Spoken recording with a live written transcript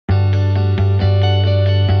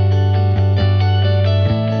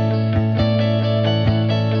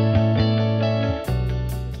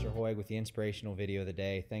inspirational video of the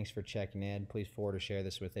day. Thanks for checking in. Please forward or share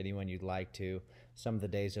this with anyone you'd like to. Some of the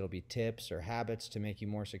days it'll be tips or habits to make you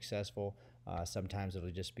more successful. Sometimes it'll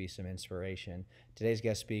just be some inspiration. Today's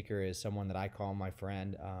guest speaker is someone that I call my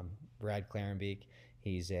friend, Brad Klarenbeek.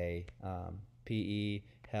 He's a PE,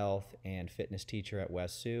 health, and fitness teacher at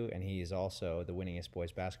West Sioux, and he is also the winningest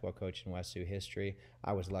boys basketball coach in West Sioux history.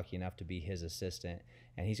 I was lucky enough to be his assistant,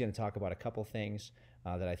 and he's going to talk about a couple things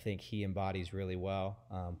that I think he embodies really well.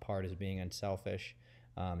 Part is being unselfish,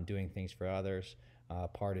 doing things for others.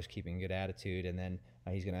 Part is keeping a good attitude, and then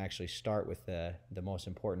he's going to actually start with the most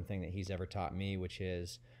important thing that he's ever taught me, which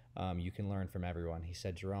is you can learn from everyone. He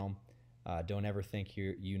said, Jerome, don't ever think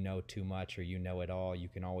you know too much or you know it all. You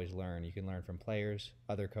can always learn. You can learn from players,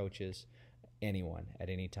 other coaches, anyone at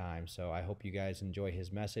any time. So I hope you guys enjoy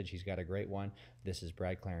his message. He's got a great one. This is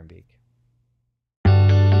Brad Klarenbeek.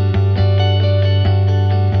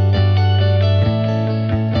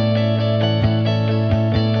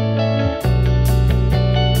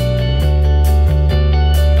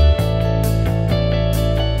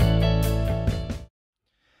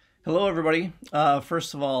 Hello, everybody.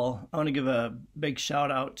 First of all, I want to give a big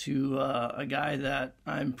shout out to a guy that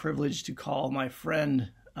I'm privileged to call my friend.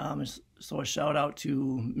 So a shout out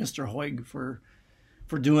to Mr. Hoig for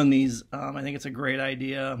doing these. I think it's a great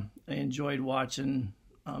idea. I enjoyed watching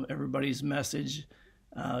everybody's message.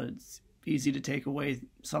 It's easy to take away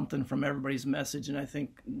something from everybody's message, and I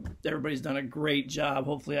think everybody's done a great job.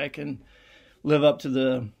 Hopefully I can live up to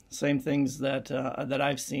the same things that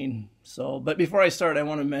I've seen. So, but before I start, I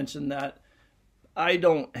want to mention that I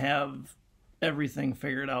don't have everything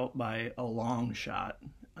figured out by a long shot.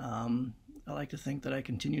 I like to think that I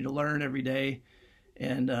continue to learn every day,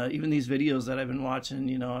 and even these videos that I've been watching,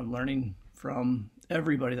 you know, I'm learning from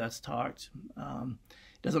everybody that's talked.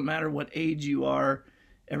 It doesn't matter what age you are,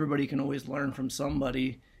 everybody can always learn from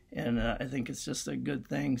somebody. And I think it's just a good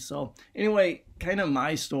thing. So anyway, kind of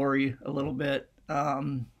my story a little bit.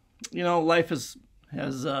 You know, life has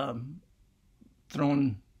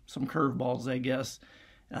thrown some curveballs, I guess.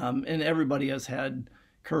 And everybody has had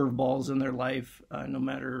curveballs in their life, no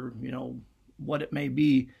matter, you know, what it may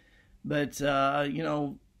be. But, you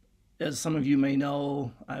know, as some of you may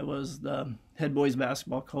know, I was the head boys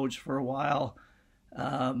basketball coach for a while.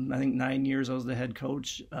 I think 9 years I was the head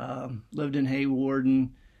coach. Lived in Hayward, and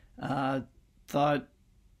thought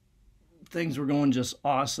things were going just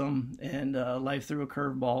awesome, and life threw a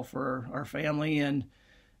curveball for our family. And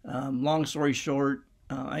long story short,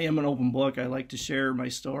 I am an open book. I like to share my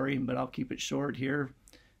story, but I'll keep it short here.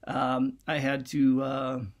 I had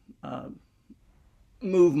to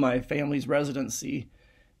move my family's residency,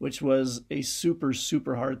 which was a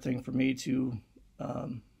super hard thing for me to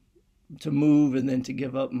move and then to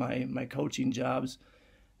give up my coaching jobs.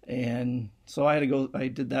 And so I had to go. I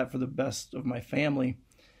did that for the best of my family.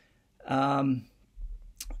 And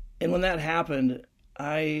when that happened,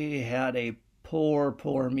 I had a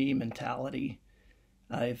poor me mentality.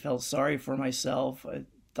 I felt sorry for myself. I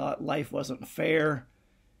thought life wasn't fair.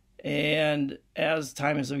 And as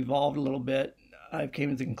time has evolved a little bit, I've came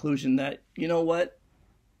to the conclusion that, you know what,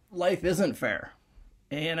 life isn't fair.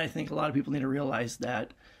 And I think a lot of people need to realize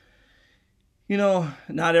that, you know,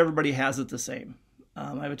 not everybody has it the same.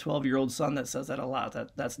 I have a 12-year-old son that says that a lot,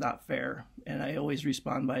 that's not fair. And I always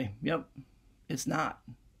respond by, yep, it's not.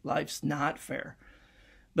 Life's not fair.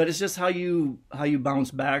 But it's just how you bounce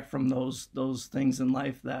back from those things in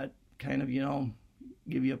life that kind of, you know,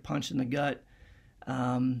 give you a punch in the gut.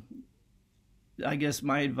 I guess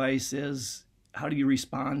my advice is, how do you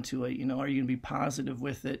respond to it? You know, are you going to be positive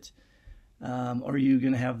with it? Or are you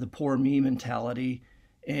going to have the poor me mentality,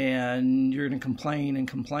 and you're going to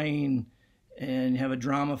complain and have a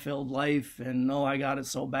drama-filled life, and oh, I got it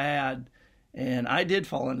so bad. And I did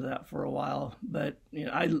fall into that for a while, but you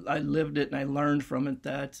know, I lived it, and I learned from it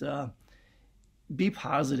that be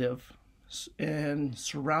positive and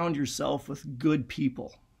surround yourself with good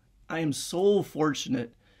people. I am so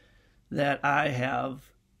fortunate that I have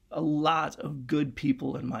a lot of good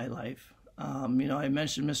people in my life. You know, I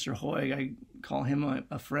mentioned Mr. Hoig. I call him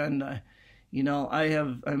a friend. You know,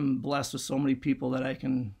 I'm blessed with so many people that I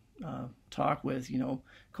can talk with, you know,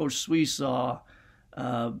 Coach Sweesaw,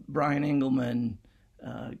 Brian Engelman,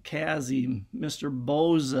 Kazi, Mr.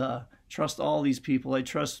 Boza. Trust all these people. I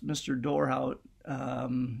trust Mr. Dorhout.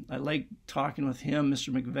 I like talking with him, Mr.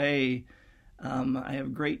 McVeigh. I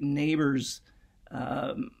have great neighbors.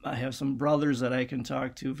 I have some brothers that I can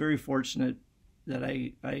talk to. Very fortunate that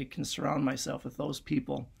I can surround myself with those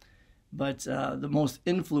people. But the most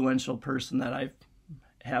influential person that I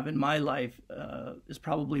have in my life is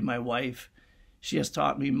probably my wife. She has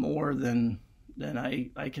taught me more than than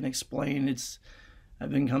I can explain. I've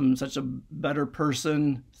become such a better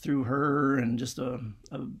person through her, and just a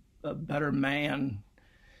better man.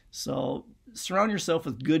 So surround yourself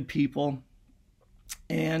with good people,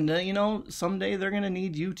 and someday they're going to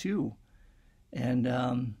need you too.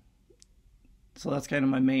 And so that's kind of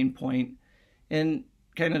my main point. And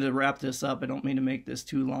kind of to wrap this up, I don't mean to make this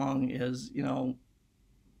too long, is,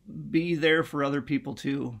 be there for other people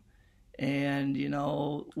too. And,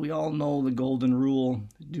 we all know the golden rule: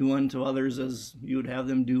 do unto others as you would have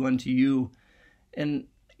them do unto you. And,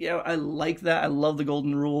 I like that. I love the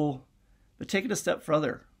golden rule, but take it a step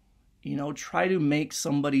further. Try to make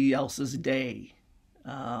somebody else's day.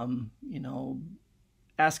 Ask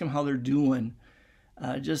them how they're doing.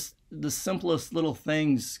 Just the simplest little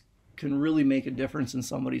things can really make a difference in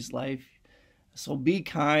somebody's life. So be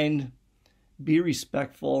kind, be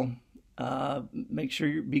respectful, make sure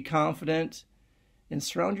you be confident, and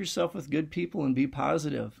surround yourself with good people and be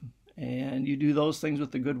positive. And you do those things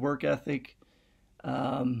with a good work ethic,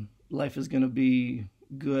 life is going to be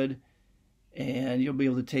good, and you'll be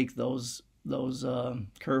able to take those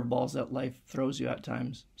curveballs that life throws you at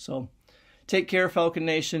times. So take care, Falcon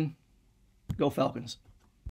Nation. Go Falcons.